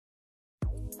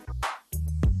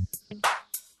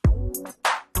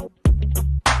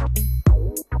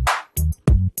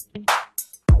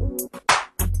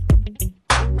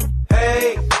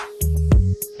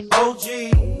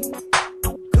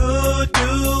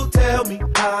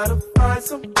how to find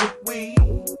some good weed.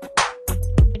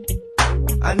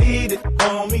 I need it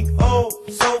on me, oh,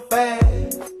 so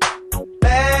bad.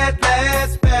 That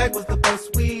last bag was the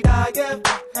best weed I ever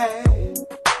had.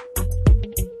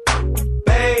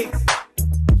 Bass,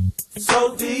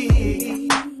 so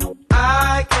deep,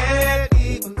 I can't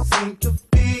even seem to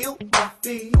feel my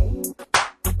feet.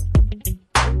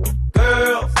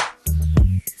 Girls,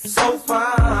 so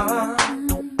fine,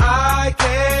 I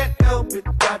can't help it,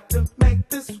 got to make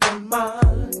this one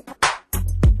mine.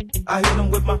 I hit them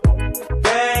with my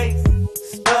bass,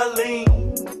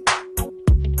 spelling.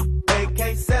 They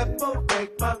can't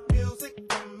separate my music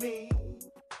from me.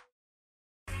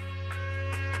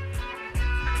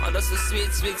 Oh, that's a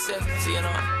sweet, sweet sense, you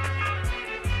know.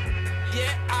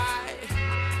 Yeah,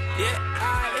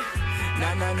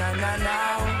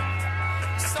 now.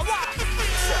 So what?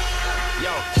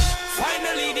 Yo,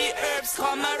 finally the herbs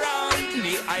come around.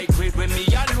 The high grade when me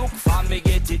a look for, me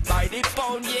get it by the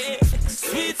pound, yeah.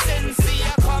 Sweet sense,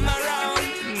 I come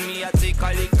around. Me a take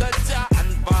a little jar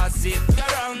and pass it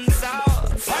around. So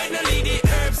finally the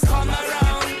herbs come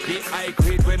around. The high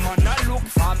grade when man a look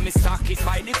for, me stock it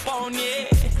by the pound, yeah.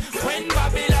 When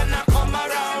Babylon a come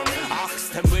around,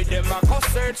 ask them where them a go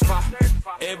search for.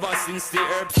 Ever since the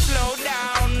herbs slow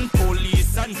down,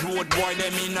 police and road boy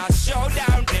them in a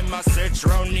showdown. Them a search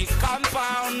round the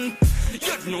compound.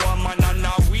 You'd know a man and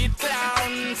a weed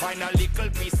clown. Find a little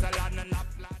piece of land and a plant.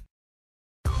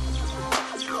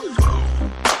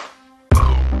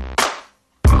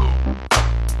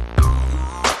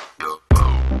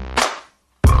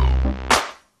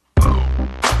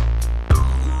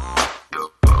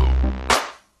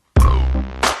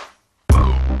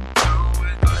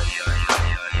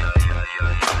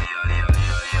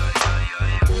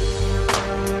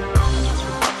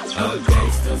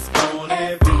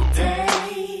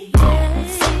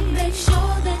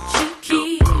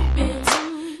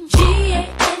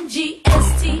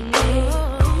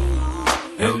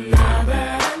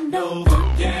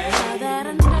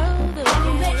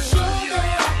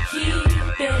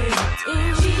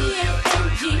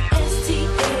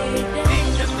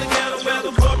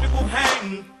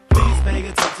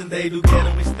 They do get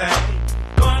them stain.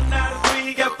 1 out of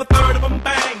 3, get a third of them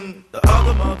bang. The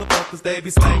other motherfuckers, they be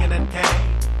slanging that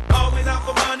cane. Always out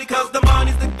for money, cause the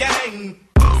money's the game.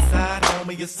 Eastside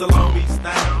homie, it's a Long Beach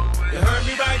thing. You heard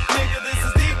me right, nigga, this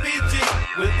is DPG.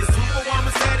 With the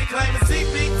superwoman steady claiming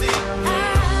CPT.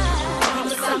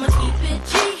 Promise I'ma keep it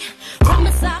G.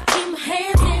 Promise I'll keep my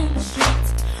hands in the streets.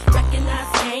 Recognize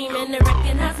game and they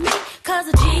recognize me. Cause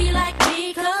a G like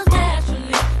me comes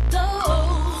naturally.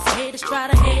 Those haters try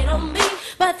to hate on me,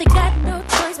 but they got no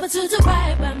choice but to do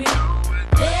right by me.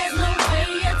 There's no way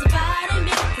you're dividing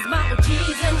me, cause my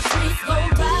OGs in the streets gon'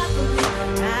 ride for me.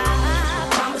 I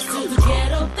promise to do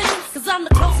ghetto things, cause I'm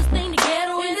the closest thing to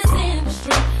ghetto in this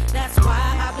industry. That's why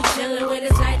I be chillin' when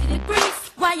it's 90 degrees.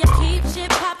 Why you keep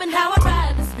shit poppin', how I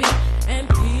ride this beat. And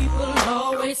people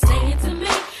always saying to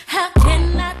me, how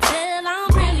can I tell I'm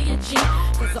really a G?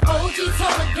 Cause the OG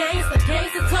told the gangsta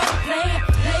told the player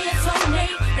told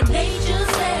Nate, and they